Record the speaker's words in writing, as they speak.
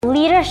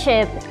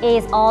Leadership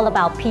is all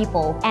about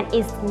people and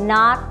it's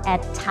not a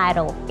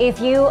title.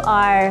 If you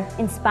are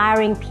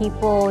inspiring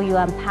people, you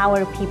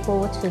empower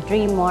people to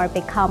dream more,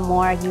 become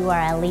more, you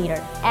are a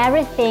leader.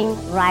 Everything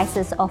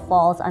rises or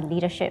falls on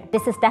leadership.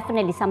 This is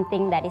definitely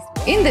something that is...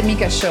 In the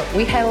Mika Show,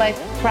 we highlight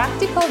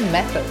practical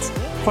methods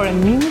for a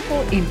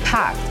meaningful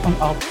impact on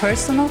our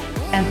personal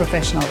and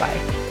professional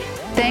life.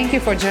 Thank you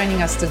for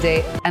joining us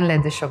today, and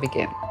let the show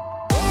begin.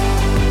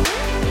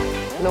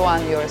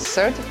 Luan, you're a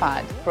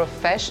certified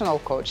professional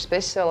coach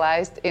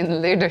specialized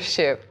in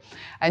leadership.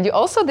 And you're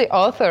also the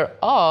author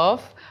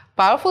of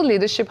Powerful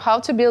Leadership, How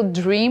to Build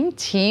Dream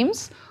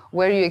Teams,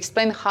 where you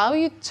explain how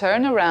you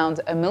turn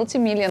around a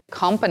multi-million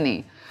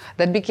company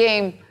that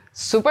became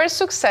super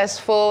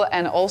successful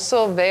and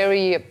also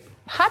very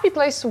happy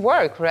place to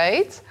work,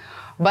 right?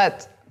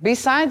 But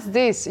besides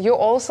this, you're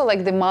also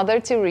like the Mother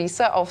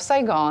Teresa of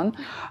Saigon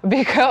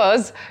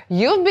because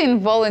you've been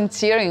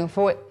volunteering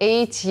for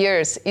 8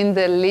 years in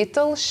the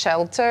Little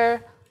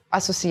Shelter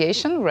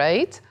Association,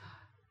 right?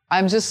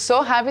 I'm just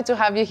so happy to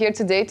have you here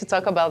today to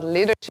talk about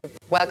leadership.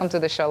 Welcome to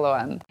the show,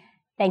 Luan.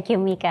 Thank you,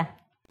 Mika.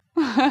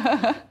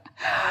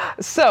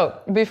 So,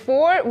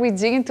 before we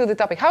dig into the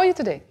topic, how are you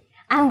today?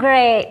 I'm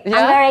great. Yeah?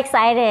 I'm very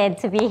excited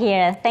to be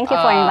here. Thank you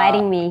for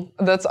inviting me.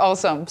 That's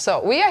awesome.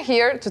 So, we are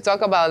here to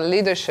talk about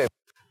leadership.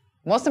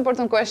 Most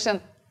important question,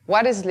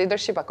 what is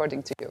leadership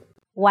according to you?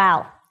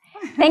 Wow.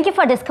 Thank you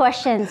for this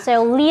question.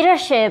 So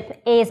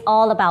leadership is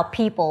all about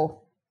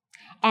people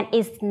and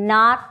it's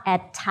not a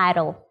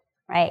title,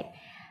 right?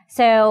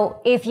 So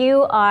if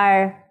you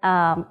are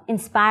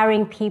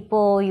inspiring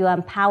people, you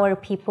empower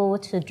people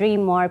to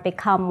dream more,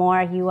 become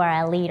more, you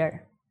are a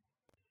leader.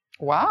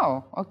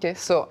 Wow. Okay.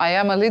 So I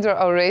am a leader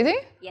already?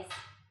 Yes.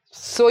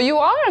 So you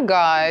are,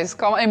 guys.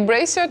 Come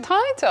embrace your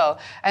title.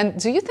 And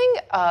do you think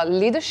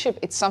leadership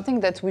is something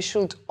that we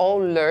should all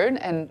learn,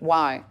 and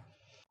why?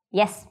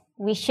 Yes,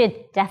 we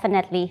should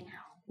definitely.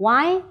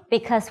 Why?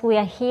 Because we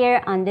are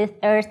here on this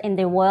earth in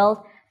the world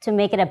to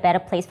make it a better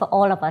place for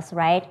all of us,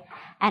 right?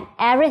 And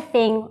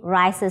everything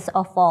rises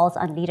or falls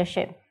on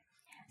leadership.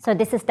 So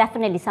this is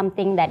definitely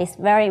something that is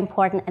very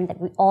important and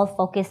that we all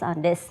focus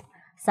on this.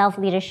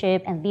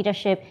 Self-leadership and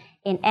leadership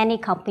in any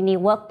company,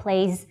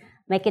 workplace,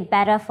 make it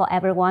better for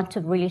everyone to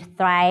really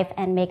thrive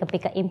and make a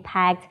bigger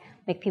impact,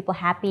 make people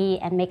happy,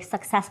 and make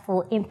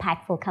successful,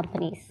 impactful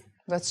companies.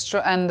 That's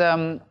true.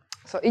 And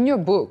so in your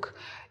book,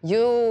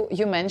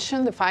 you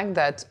mentioned the fact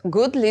that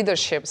good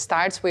leadership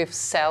starts with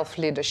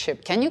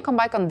self-leadership. Can you come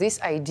back on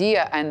this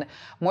idea and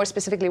more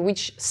specifically,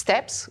 which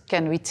steps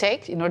can we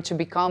take in order to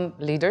become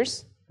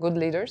leaders, good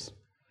leaders?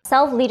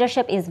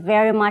 Self-leadership is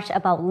very much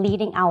about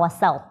leading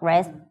ourselves,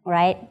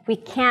 right? We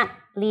can't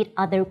lead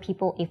other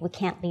people if we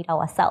can't lead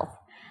ourselves.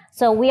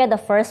 So we are the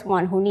first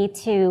one who need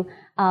to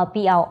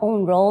be our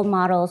own role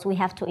models. We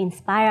have to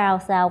inspire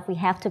ourselves. We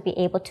have to be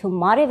able to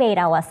motivate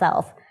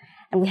ourselves.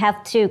 And we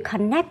have to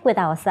connect with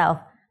ourselves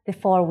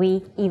before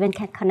we even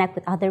can connect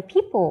with other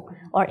people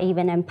or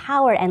even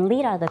empower and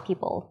lead other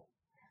people.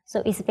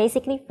 So it's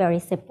basically very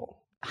simple.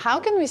 How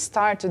can we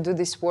start to do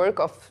this work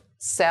of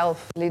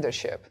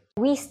self-leadership?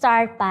 We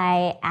start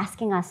by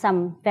asking us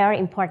some very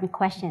important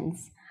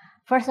questions.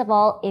 First of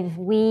all, if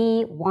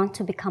we want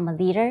to become a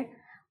leader,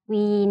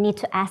 we need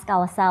to ask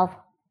ourselves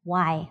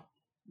why,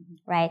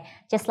 right?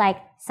 Just like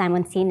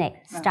Simon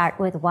Sinek, start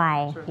with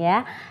why, sure.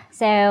 Yeah?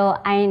 So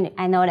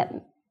I know that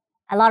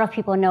a lot of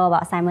people know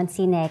about Simon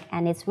Sinek,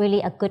 and it's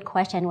really a good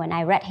question. When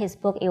I read his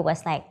book, it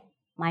was like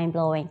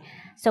mind-blowing.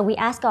 So we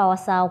ask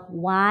ourselves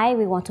why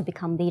we want to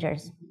become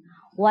leaders.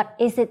 What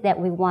is it that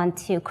we want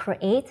to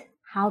create?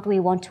 How do we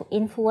want to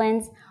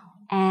influence?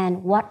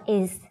 And what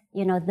is,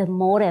 the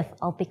motive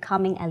of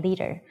becoming a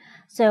leader?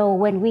 So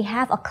when we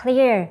have a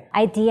clear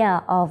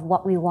idea of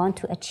what we want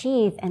to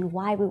achieve and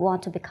why we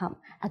want to become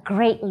a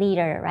great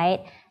leader, right?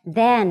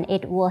 Then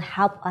it will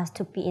help us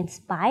to be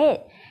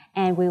inspired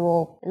and we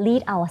will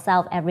lead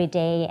ourselves every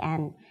day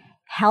and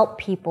help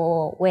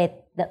people with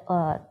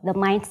the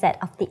mindset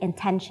of the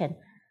intention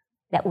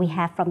that we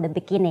have from the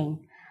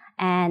beginning.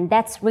 And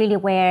that's really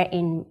where,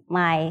 in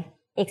my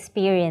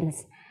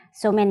experience,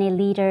 so many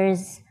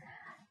leaders,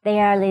 they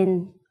are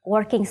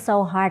working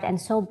so hard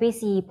and so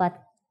busy, but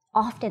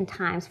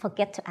oftentimes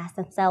forget to ask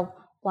themselves,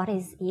 what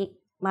is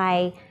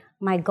my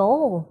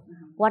goal?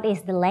 What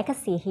is the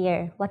legacy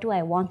here? What do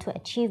I want to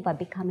achieve by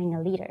becoming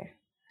a leader?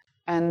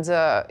 And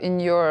in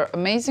your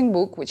amazing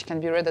book, which can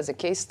be read as a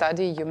case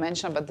study, you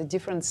mentioned about the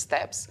different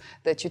steps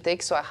that you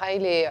take. So I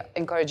highly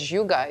encourage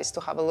you guys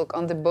to have a look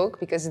on the book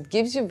because it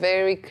gives you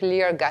very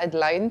clear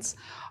guidelines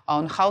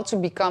on how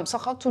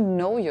to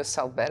know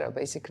yourself better,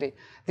 basically.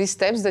 These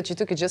steps that you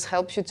took, it just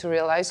helps you to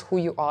realize who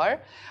you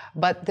are.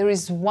 But there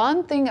is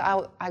one thing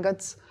I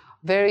got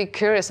very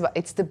curious about.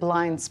 It's the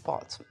blind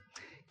spot.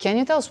 Can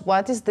you tell us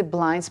what is the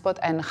blind spot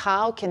and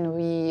how can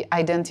we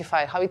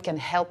identify, how it can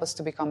help us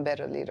to become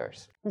better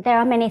leaders? There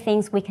are many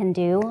things we can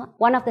do.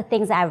 One of the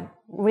things I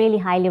really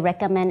highly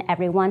recommend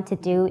everyone to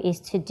do is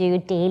to do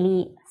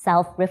daily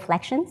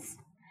self-reflections.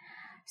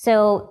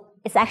 So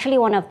it's actually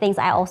one of the things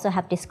I also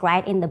have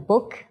described in the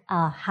book,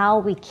 how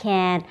we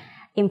can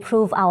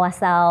improve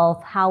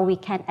ourselves, how we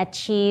can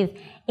achieve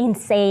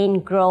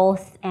insane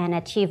growth and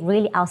achieve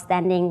really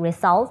outstanding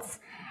results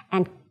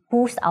and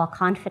boost our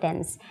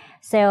confidence.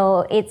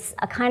 So it's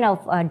a kind of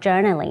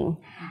journaling,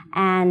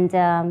 and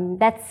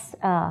that's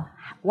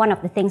one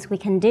of the things we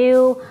can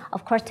do,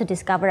 of course, to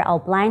discover our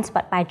blind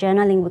spot. By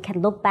journaling, we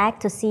can look back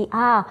to see,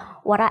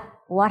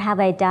 what have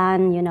I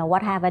done,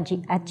 what have I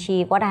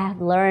achieved, what I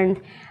have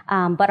learned.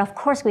 But of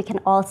course, we can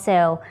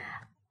also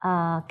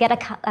get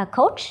a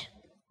coach.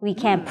 We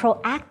can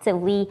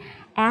proactively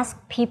ask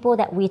people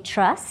that we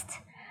trust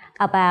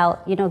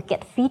about,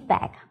 get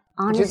feedback,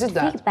 honest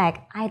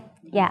feedback.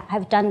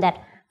 I've done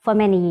that for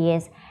many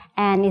years.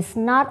 And it's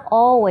not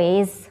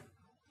always,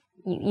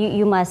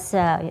 you must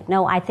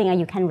know, I think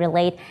you can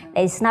relate,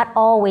 it's not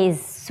always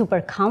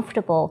super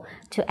comfortable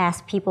to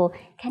ask people,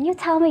 can you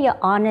tell me your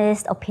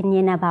honest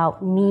opinion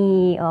about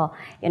me, or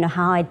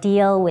how I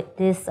deal with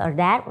this or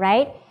that,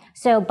 right?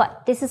 So,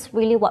 but this is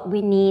really what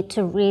we need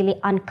to really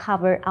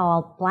uncover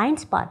our blind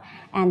spot.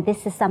 And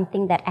this is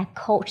something that a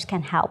coach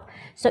can help.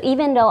 So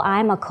even though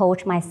I'm a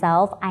coach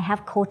myself, I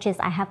have coaches,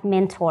 I have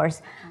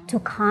mentors to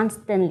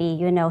constantly,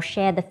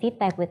 share the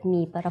feedback with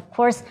me. But of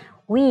course,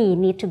 we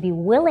need to be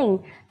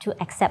willing to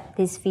accept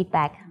this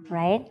feedback,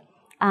 right?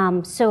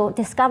 So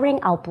discovering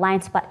our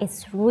blind spot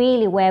is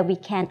really where we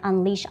can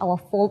unleash our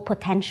full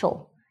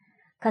potential.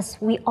 Because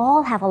we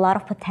all have a lot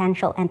of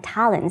potential and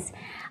talents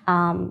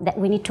that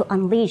we need to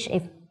unleash.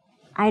 If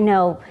I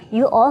know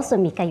you also,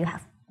 Mika, you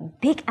have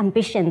big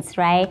ambitions,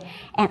 right?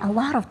 And a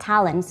lot of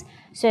talents.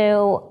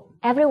 So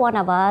every one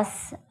of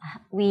us,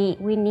 we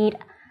need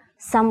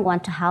someone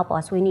to help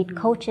us. We need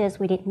coaches,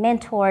 we need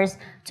mentors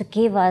to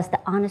give us the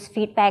honest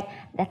feedback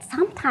that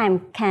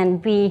sometimes can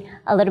be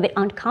a little bit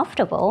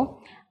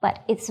uncomfortable,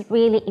 but it's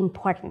really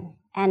important.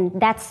 And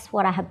that's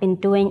what I have been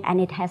doing, and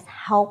it has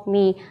helped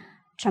me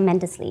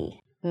tremendously.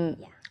 Yeah.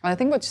 I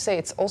think what you say,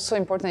 it's also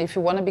important if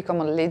you want to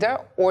become a leader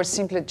or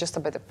simply just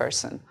a better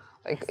person.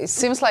 Like, it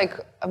seems like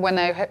when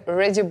I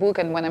read your book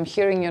and when I'm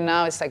hearing you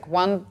now, it's like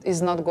one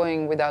is not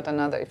going without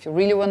another. If you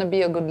really want to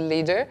be a good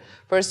leader,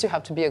 first you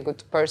have to be a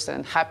good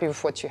person, happy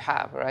with what you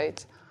have,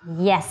 right?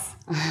 Yes.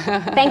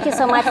 Thank you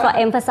so much for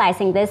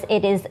emphasizing this.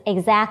 It is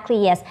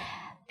exactly, yes.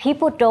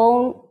 People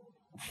don't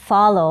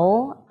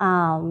follow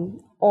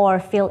or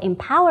feel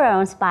empowered or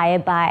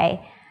inspired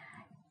by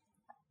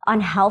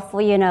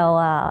unhelpful,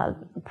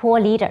 poor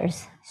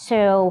leaders.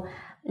 So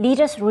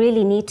leaders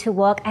really need to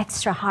work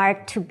extra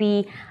hard to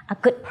be a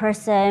good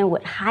person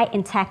with high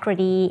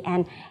integrity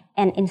and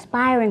an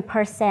inspiring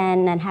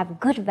person and have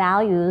good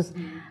values,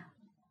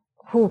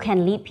 who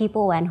can lead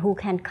people and who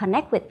can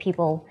connect with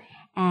people.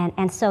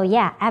 And so,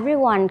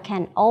 everyone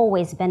can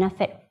always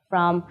benefit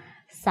from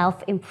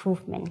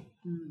self-improvement.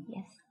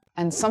 Yes.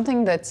 And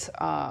something that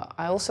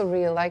I also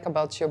really like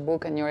about your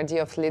book and your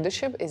idea of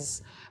leadership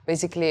is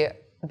basically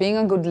being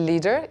a good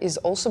leader is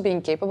also being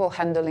capable of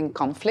handling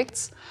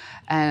conflicts.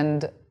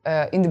 And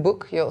in the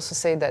book, you also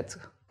say that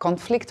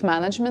conflict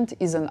management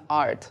is an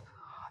art.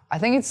 I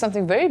think it's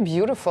something very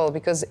beautiful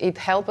because it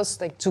helps us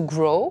to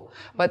grow.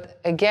 But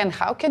again,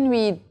 how can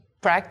we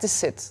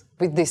practice it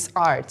with this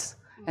art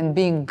and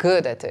being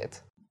good at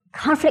it?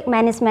 Conflict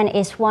management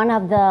is one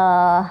of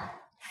the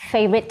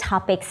favorite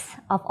topics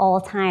of all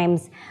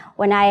times.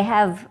 When I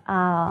have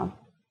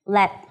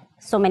led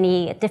so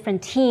many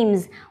different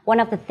teams, one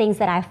of the things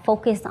that I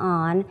focus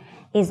on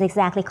is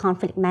exactly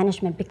conflict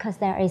management, because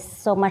there is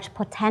so much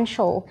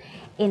potential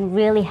in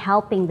really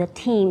helping the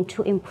team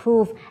to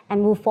improve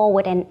and move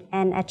forward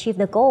and achieve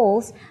the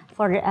goals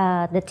for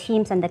the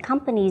teams and the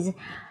companies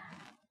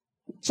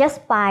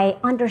just by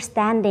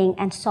understanding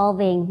and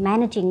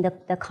managing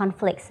the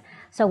conflicts.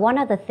 So one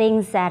of the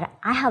things that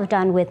I have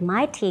done with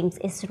my teams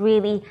is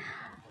really,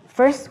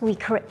 first we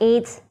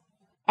create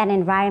an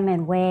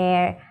environment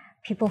where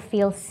people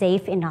feel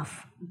safe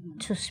enough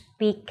to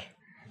speak,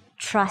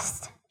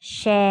 trust,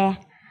 share,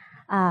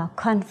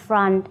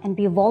 confront, and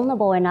be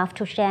vulnerable enough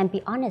to share and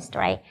be honest,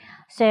 right?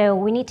 So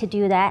we need to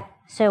do that.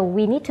 So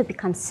we need to be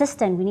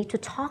consistent. We need to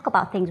talk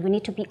about things. We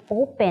need to be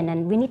open,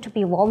 and we need to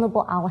be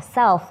vulnerable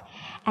ourselves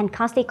and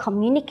constantly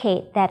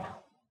communicate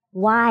that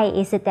why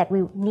is it that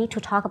we need to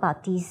talk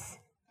about these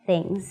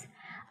things,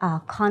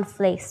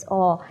 conflicts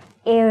or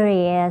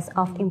areas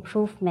of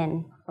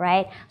improvement,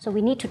 right? So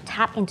we need to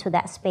tap into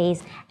that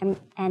space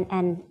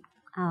and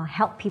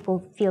help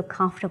people feel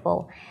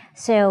comfortable.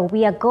 So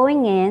we are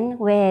going in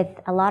with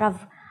a lot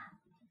of,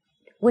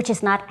 which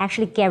is not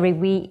actually Gary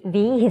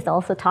Vee, he's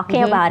also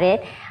talking about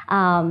it.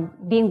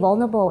 Being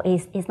vulnerable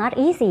is not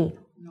easy.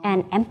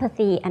 And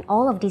empathy and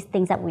all of these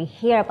things that we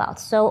hear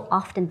about so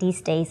often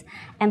these days,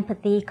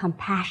 empathy,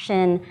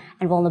 compassion,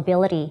 and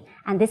vulnerability.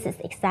 And this is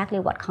exactly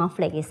what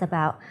conflict is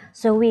about.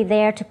 So we're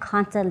there to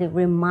constantly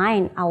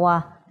remind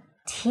our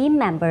team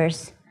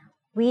members,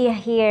 we are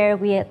here,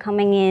 we are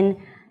coming in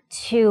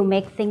to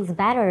make things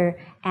better.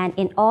 And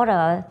in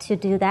order to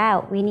do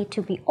that, we need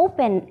to be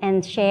open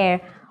and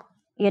share,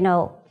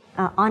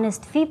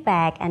 honest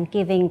feedback and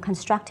giving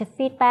constructive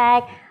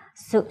feedback,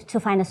 to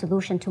find a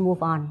solution to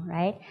move on,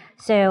 right?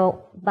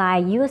 So by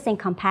using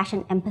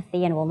compassion,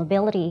 empathy, and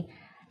vulnerability,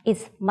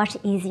 it's much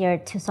easier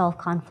to solve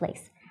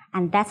conflicts.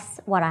 And that's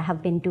what I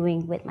have been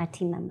doing with my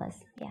team members.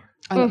 Yeah.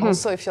 And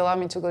also, if you allow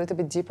me to go a little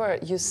bit deeper,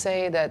 you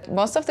say that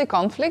most of the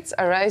conflicts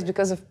arise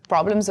because of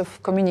problems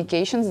of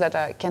communications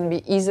that can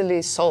be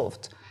easily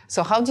solved.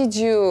 So how did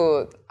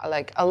you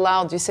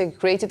you say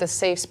created a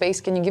safe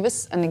space? Can you give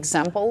us an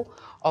example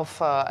of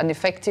an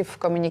effective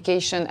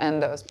communication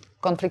and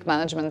conflict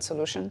management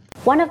solution?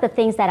 One of the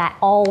things that I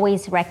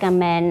always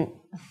recommend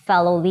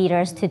fellow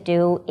leaders to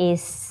do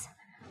is,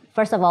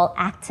 first of all,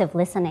 active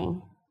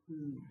listening.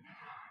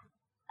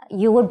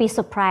 You would be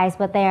surprised,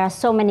 but there are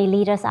so many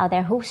leaders out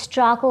there who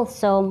struggle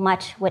so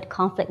much with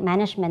conflict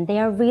management. They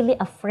are really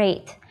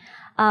afraid.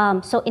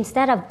 So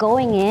instead of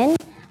going in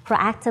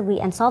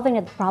proactively and solving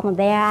the problem,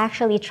 they are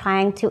actually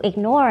trying to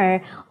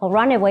ignore or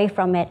run away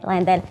from it.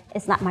 And then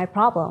it's not my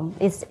problem.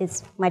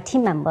 It's my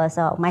team members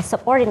or my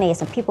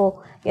subordinates and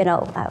people,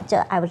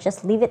 I would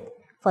just leave it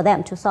for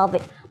them to solve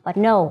it. But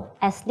no,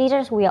 as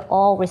leaders, we are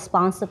all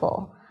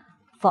responsible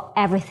for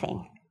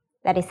everything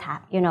that is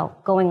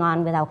going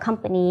on with our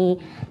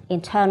company,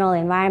 internal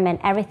environment,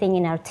 everything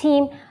in our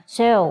team.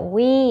 So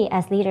we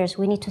as leaders,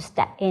 we need to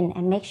step in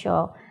and make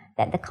sure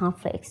that the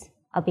conflicts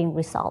are being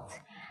resolved.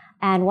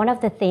 And one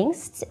of the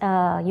things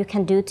you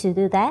can do to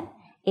do that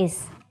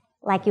is,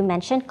 like you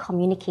mentioned,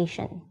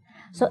 communication.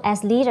 So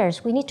as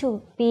leaders, we need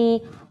to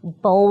be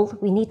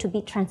bold, we need to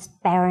be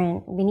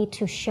transparent, we need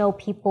to show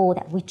people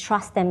that we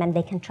trust them and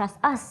they can trust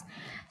us.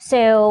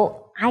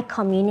 So I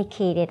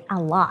communicated a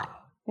lot.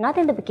 Not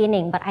in the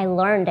beginning, but I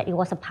learned that it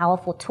was a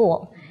powerful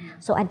tool.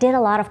 So I did a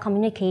lot of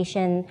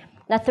communication,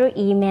 not through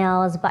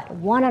emails, but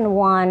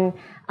one-on-one,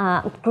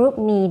 group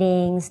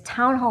meetings,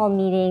 town hall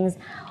meetings,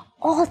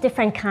 all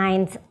different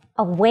kinds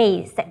of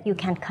ways that you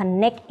can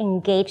connect,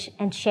 engage,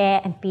 and share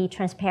and be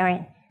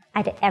transparent.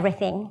 I did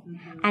everything.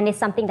 And it's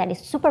something that is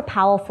super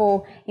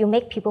powerful. You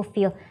make people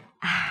feel,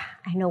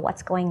 I know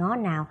what's going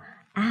on now.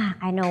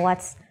 I know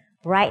what's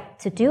right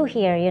to do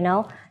here,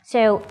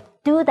 So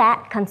do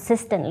that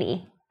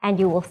consistently, and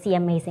you will see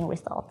amazing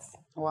results.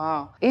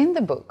 Wow. In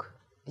the book,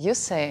 you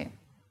say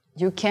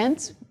you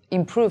can't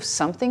improve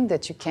something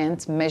that you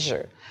can't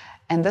measure.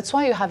 And that's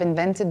why you have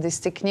invented this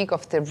technique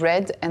of the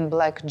red and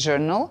black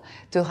journal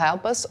to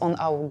help us on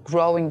our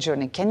growing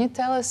journey. Can you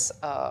tell us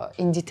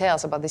in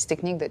details about this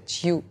technique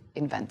that you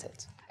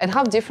invented? And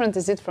how different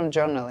is it from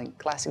journaling,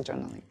 classic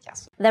journaling?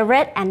 Yes. The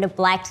red and the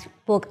black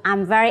book,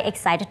 I'm very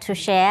excited to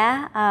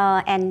share.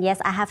 And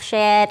yes, I have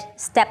shared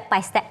step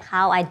by step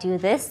how I do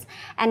this.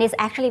 And it's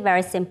actually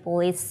very simple.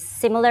 It's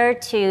similar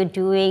to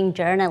doing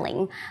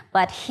journaling.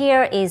 But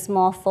here is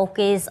more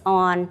focus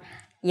on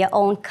your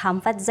own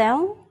comfort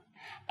zone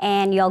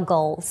and your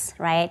goals,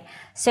 right?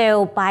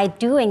 So by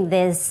doing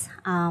this,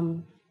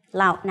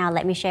 now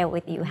let me share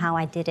with you how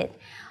I did it.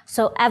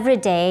 So every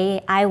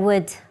day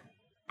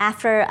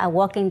after a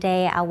working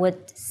day, I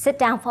would sit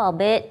down for a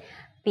bit,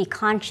 be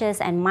conscious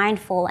and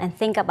mindful, and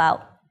think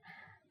about,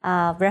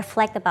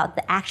 reflect about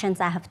the actions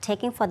I have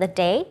taken for the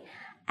day,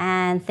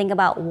 and think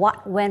about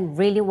what went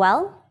really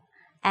well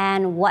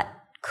and what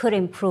could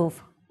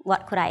improve,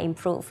 what could I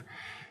improve.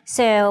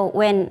 So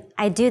when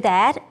I do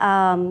that,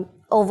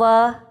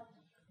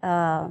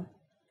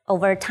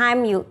 over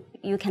time,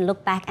 you can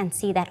look back and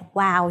see that,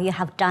 wow, you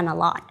have done a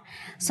lot.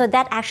 So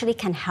that actually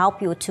can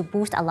help you to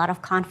boost a lot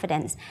of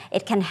confidence.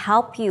 It can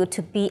help you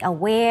to be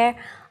aware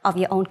of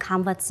your own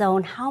comfort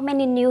zone. How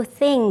many new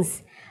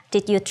things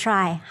did you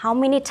try? How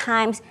many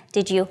times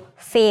did you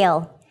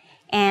fail?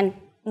 And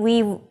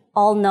we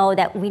all know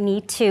that we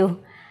need to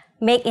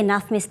make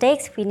enough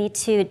mistakes. We need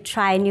to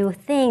try new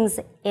things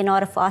in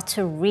order for us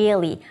to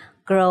really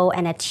grow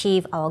and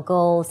achieve our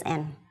goals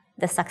and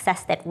the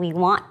success that we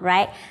want,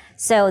 right?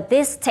 So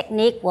this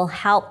technique will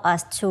help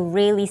us to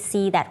really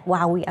see that,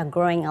 wow, we are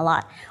growing a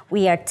lot.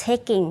 We are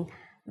taking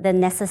the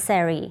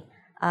necessary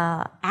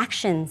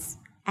actions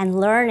and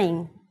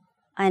learning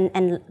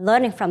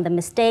from the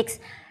mistakes,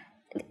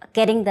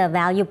 getting the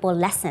valuable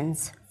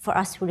lessons for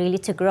us really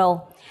to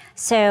grow.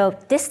 So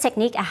this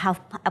technique I have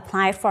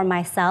applied for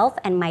myself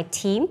and my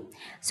team.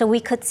 So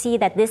we could see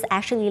that this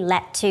actually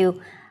led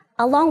to,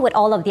 along with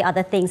all of the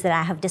other things that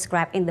I have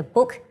described in the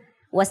book,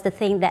 was the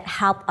thing that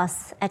helped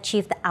us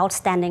achieve the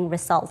outstanding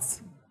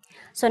results.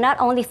 So not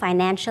only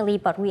financially,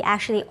 but we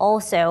actually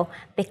also,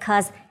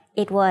 because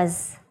it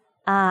was,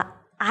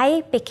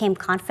 I became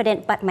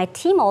confident, but my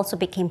team also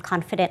became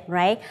confident,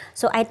 right?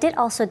 So I did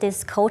also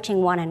this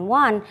coaching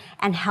one-on-one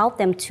and help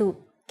them to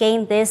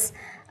gain this,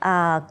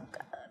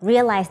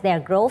 realize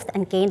their growth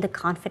and gain the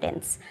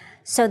confidence.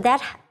 So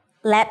that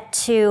led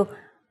to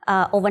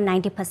over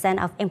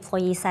 90% of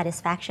employee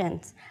satisfaction.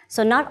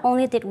 So not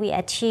only did we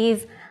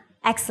achieve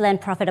excellent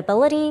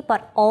profitability,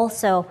 but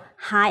also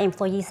high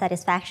employee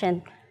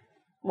satisfaction.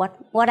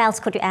 What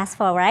else could you ask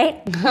for,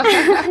 right?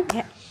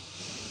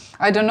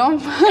 I don't know.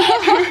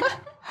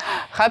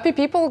 happy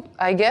people,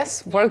 I guess,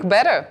 work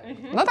better.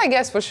 Not I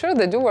guess, for sure,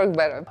 they do work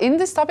better. In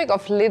this topic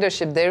of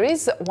leadership, there is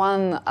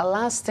a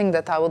last thing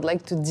that I would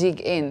like to dig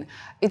in.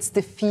 It's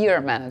the fear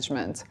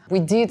management. We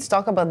did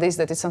talk about this,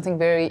 that it's something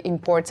very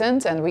important,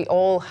 and we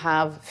all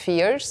have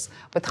fears,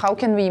 but how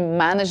can we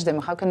manage them?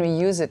 How can we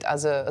use it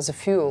as a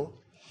fuel?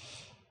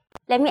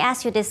 Let me ask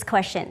you this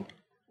question.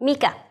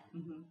 Mika,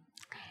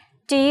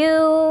 do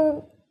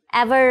you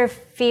ever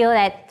feel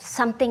that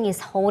something is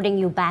holding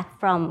you back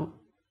from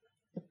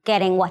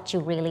getting what you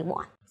really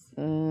want?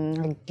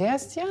 I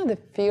guess, yeah, the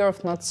fear of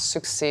not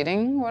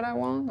succeeding what I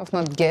want, of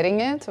not getting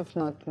it, of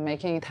not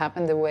making it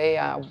happen the way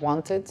I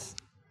wanted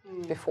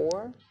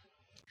before.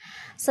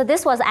 So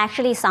this was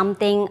actually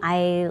something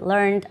I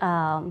learned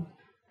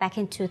back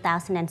in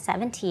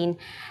 2017,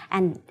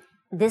 and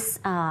this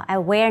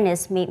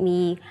awareness made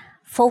me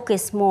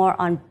focus more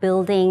on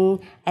building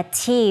a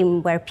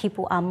team where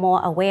people are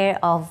more aware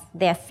of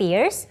their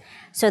fears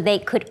so they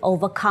could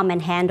overcome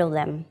and handle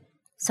them.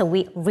 So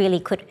we really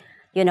could,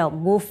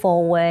 move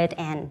forward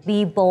and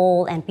be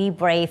bold and be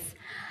brave.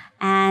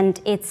 And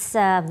it's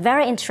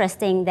very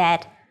interesting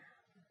that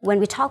when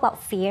we talk about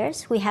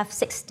fears, we have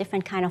 6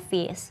 different kind of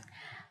fears.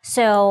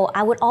 So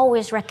I would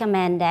always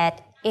recommend that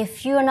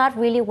if you're not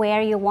really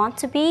where you want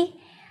to be,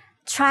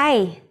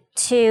 try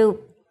to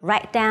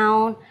write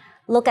down,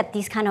 look at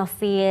these kind of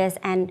fears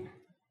and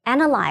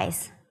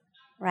analyze,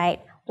 right?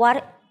 What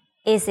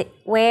is it?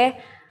 Where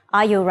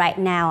are you right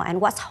now?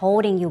 And what's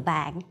holding you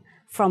back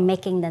from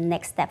making the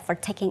next step, for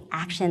taking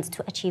actions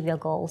to achieve your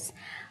goals?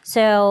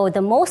 So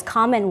the most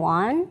common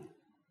one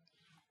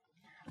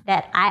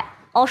that I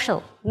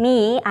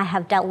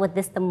have dealt with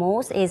this the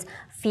most is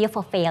fear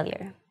for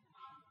failure,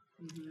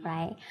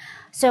 right?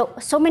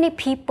 So many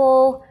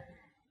people,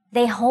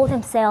 they hold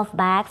themselves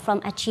back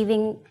from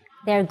achieving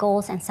their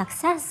goals and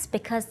success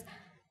because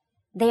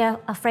they are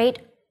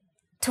afraid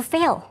to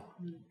fail.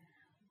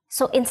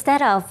 So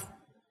instead of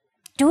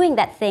doing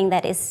that thing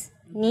that is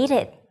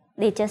needed,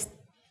 they just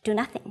do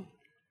nothing,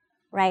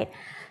 right?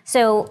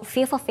 So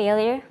fear for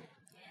failure,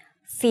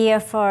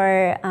 fear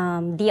for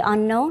the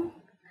unknown,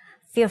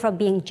 fear for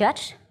being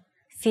judged,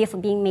 fear for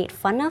being made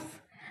fun of,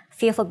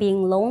 fear for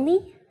being lonely,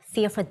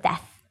 fear for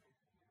death.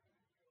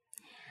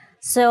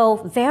 So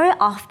very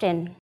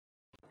often,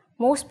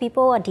 most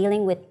people are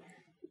dealing with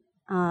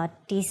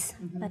these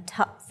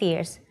top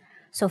fears.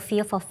 So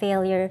fear for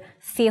failure,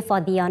 fear for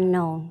the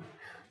unknown.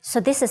 So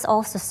this is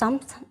also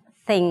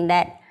something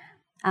that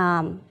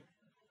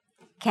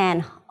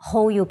can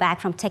hold you back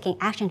from taking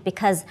action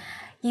because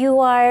you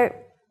are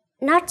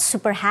not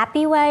super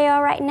happy where you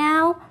are right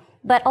now,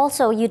 but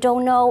also you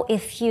don't know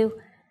if you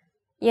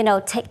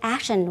take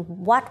action,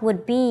 what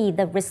would be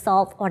the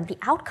result or the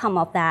outcome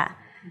of that.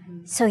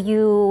 So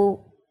you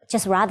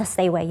just rather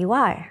stay where you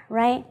are,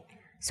 right?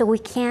 So we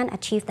can't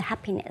achieve the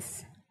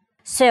happiness.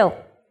 So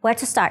where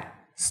to start?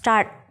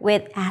 Start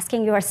with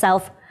asking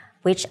yourself,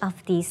 which of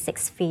these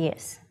 6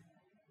 fears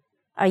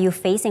are you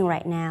facing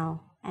right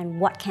now?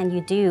 And what can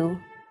you do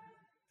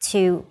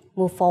to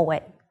move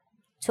forward,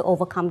 to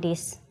overcome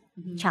these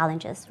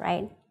challenges,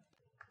 right?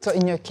 So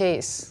in your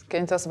case,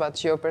 can you tell us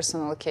about your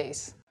personal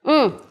case?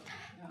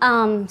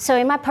 So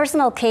in my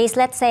personal case,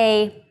 let's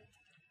say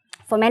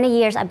for many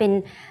years I've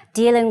been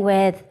dealing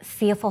with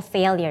fear for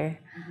failure.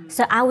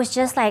 So I was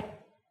just like,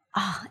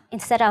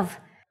 instead of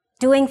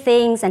doing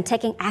things and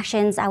taking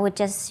actions, I would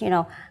just,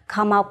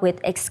 come up with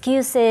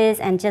excuses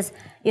and just,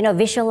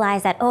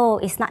 visualize that,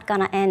 it's not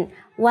gonna end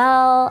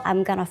well,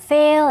 I'm gonna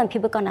fail and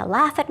people are gonna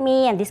laugh at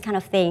me and this kind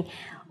of thing.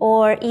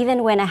 Or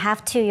even when I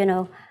have to,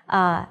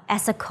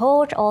 as a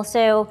coach,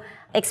 also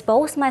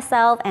expose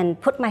myself and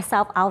put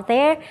myself out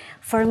there,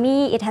 for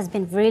me, it has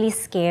been really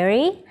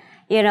scary,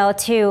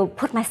 to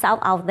put myself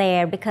out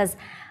there because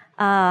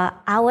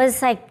I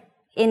was like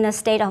in a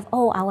state of,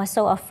 I was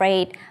so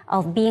afraid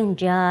of being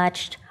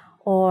judged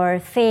or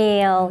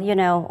fail,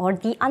 or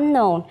the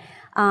unknown.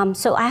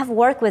 So I have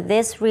worked with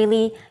this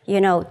really,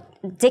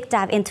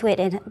 dive into it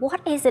and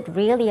what is it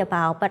really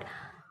about? But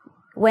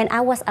when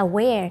I was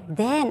aware,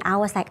 then I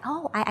was like,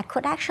 I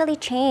could actually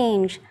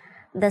change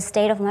the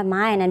state of my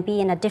mind and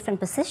be in a different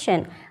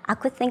position. I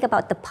could think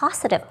about the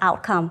positive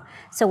outcome.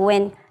 So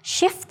when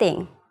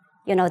shifting,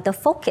 the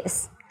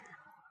focus,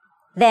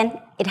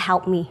 then it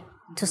helped me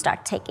to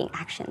start taking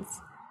actions.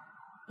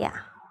 Yeah.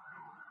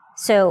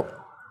 So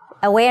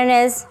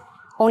awareness,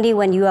 only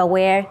when you are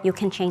aware, you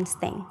can change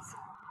things.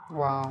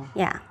 Wow.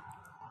 Yeah.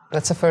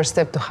 That's a first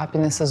step to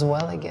happiness as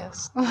well, I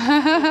guess.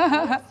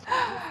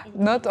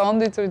 Not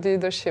only to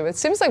leadership. It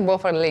seems like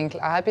both are linked.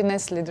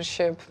 Happiness,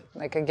 leadership.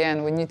 Like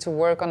again, we need to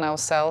work on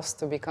ourselves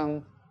to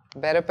become a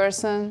better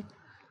person,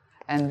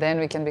 and then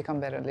we can become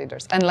better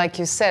leaders. And like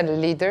you said,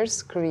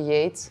 leaders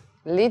create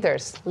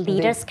leaders.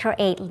 Leaders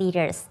create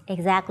leaders.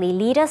 Exactly.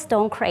 Leaders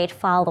don't create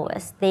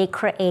followers. They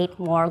create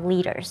more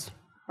leaders,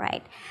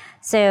 right?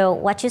 So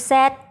what you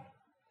said,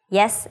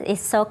 yes,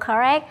 it's so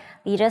correct.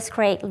 Leaders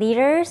create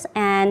leaders,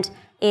 and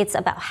it's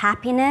about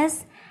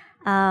happiness.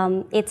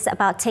 It's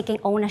about taking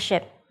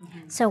ownership.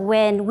 So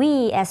when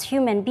we as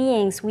human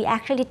beings, we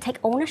actually take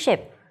ownership,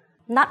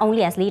 not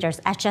only as leaders,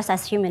 just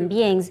as human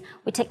beings,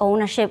 we take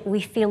ownership, we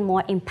feel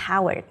more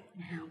empowered.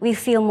 We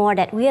feel more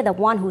that we are the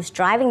one who's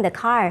driving the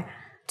car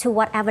to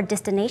whatever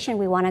destination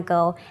we want to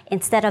go,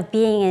 instead of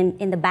being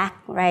in the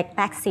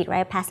back seat,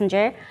 right,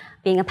 passenger,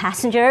 being a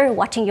passenger,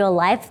 watching your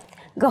life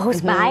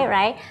goes by,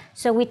 right?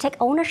 So we take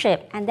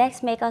ownership, and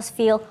that makes us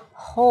feel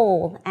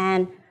whole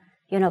and,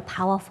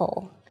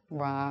 powerful.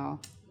 Wow,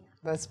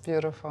 that's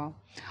beautiful.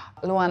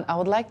 Luan, I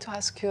would like to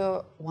ask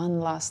you one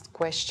last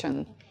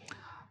question.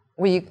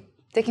 We're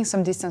taking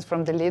some distance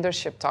from the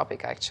leadership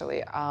topic,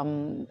 actually.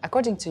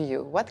 According to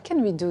you, what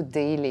can we do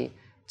daily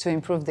to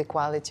improve the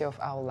quality of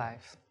our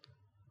life?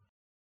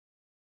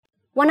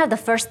 One of the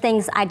first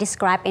things I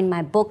describe in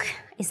my book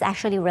is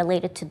actually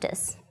related to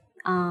this.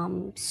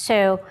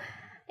 So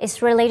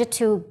it's related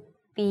to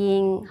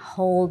being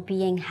whole,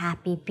 being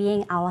happy,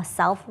 being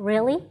ourselves,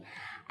 really.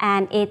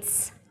 And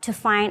it's to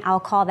find our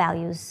core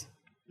values.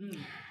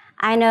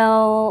 I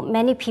know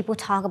many people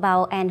talk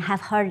about and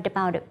have heard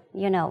about it,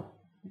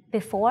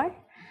 before.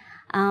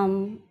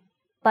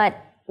 But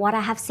what I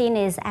have seen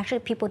is actually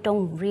people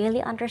don't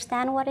really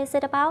understand what is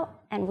it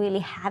about and really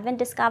haven't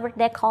discovered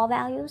their core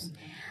values.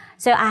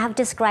 So I have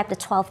described the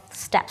 12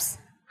 steps,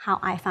 how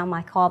I found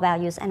my core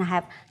values, and I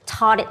have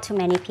taught it to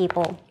many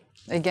people.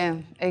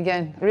 Again,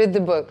 read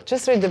the book.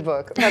 Just read the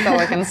book. That's all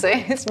I can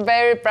say. It's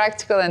very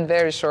practical and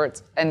very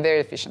short and very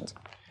efficient.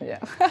 Yeah.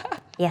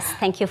 Yes,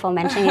 thank you for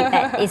mentioning it.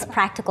 That is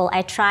practical.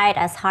 I tried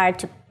as hard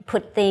to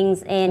put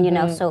things in,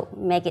 so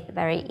make it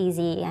very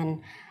easy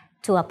and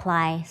to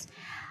apply.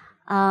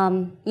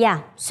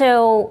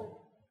 So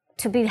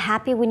to be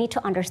happy, we need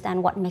to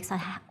understand what makes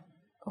us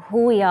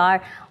who we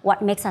are,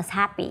 what makes us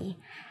happy,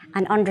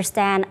 and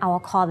understand our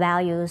core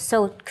values.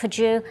 So could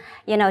you,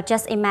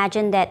 just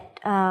imagine that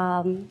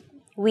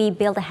we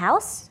build a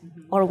house,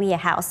 or we a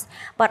house,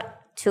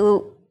 but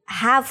to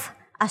have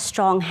a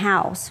strong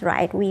house,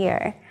 right? We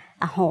are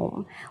a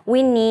home.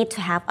 We need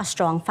to have a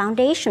strong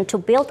foundation to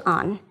build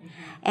on.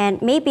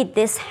 And maybe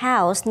this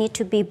house needs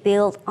to be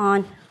built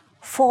on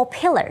 4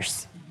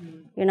 pillars,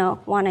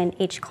 one in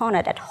each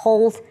corner that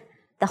hold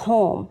the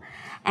home.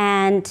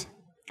 And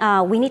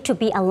we need to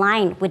be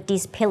aligned with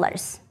these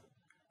pillars,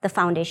 the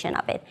foundation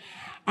of it.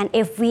 And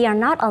if we are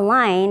not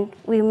aligned,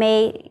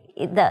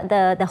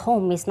 the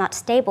home is not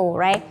stable,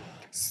 right?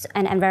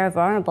 And very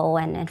vulnerable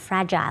and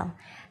fragile.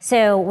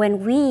 So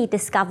when we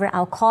discover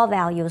our core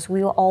values,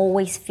 we will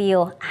always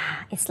feel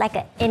it's like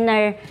an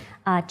inner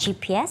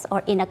GPS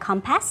or inner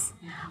compass.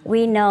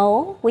 We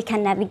know we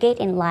can navigate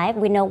in life.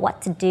 We know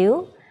what to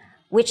do,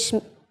 which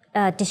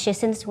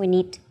decisions we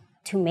need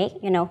to make.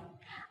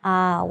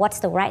 What's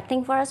the right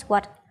thing for us?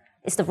 What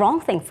is the wrong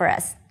thing for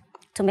us?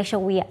 To make sure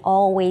we are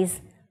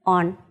always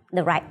on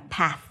the right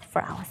path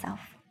for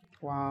ourselves.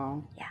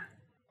 Wow. Yeah.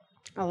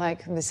 I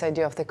like this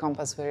idea of the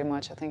compass very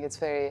much. I think it's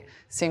very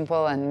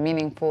simple and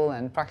meaningful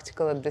and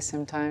practical at the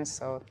same time.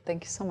 So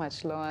thank you so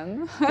much,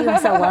 Luan. You are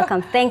so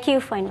welcome. Thank you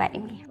for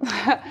inviting me.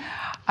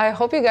 I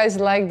hope you guys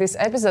like this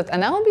episode,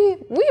 and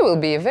we will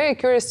be very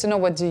curious to know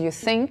what do you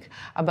think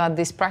about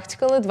these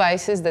practical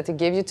advices that I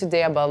gave you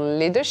today about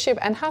leadership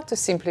and how to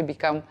simply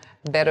become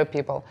better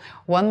people.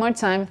 One more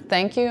time,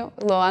 thank you,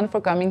 Luan, for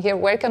coming here.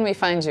 Where can we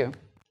find you?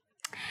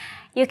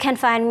 You can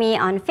find me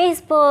on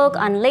Facebook,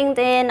 on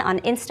LinkedIn, on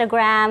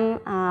Instagram,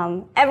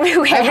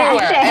 everywhere.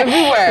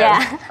 Everywhere.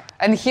 Yeah.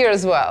 And here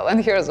as well.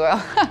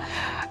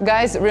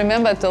 Guys,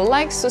 remember to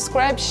like,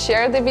 subscribe,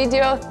 share the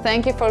video.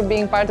 Thank you for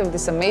being part of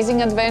this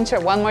amazing adventure.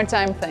 One more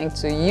time, thanks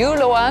to you,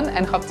 Luan,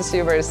 and hope to see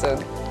you very soon.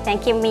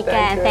 Thank you, Mika,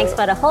 and thanks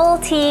for the whole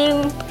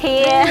team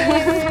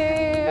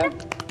here.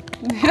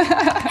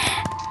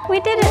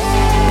 We did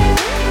it.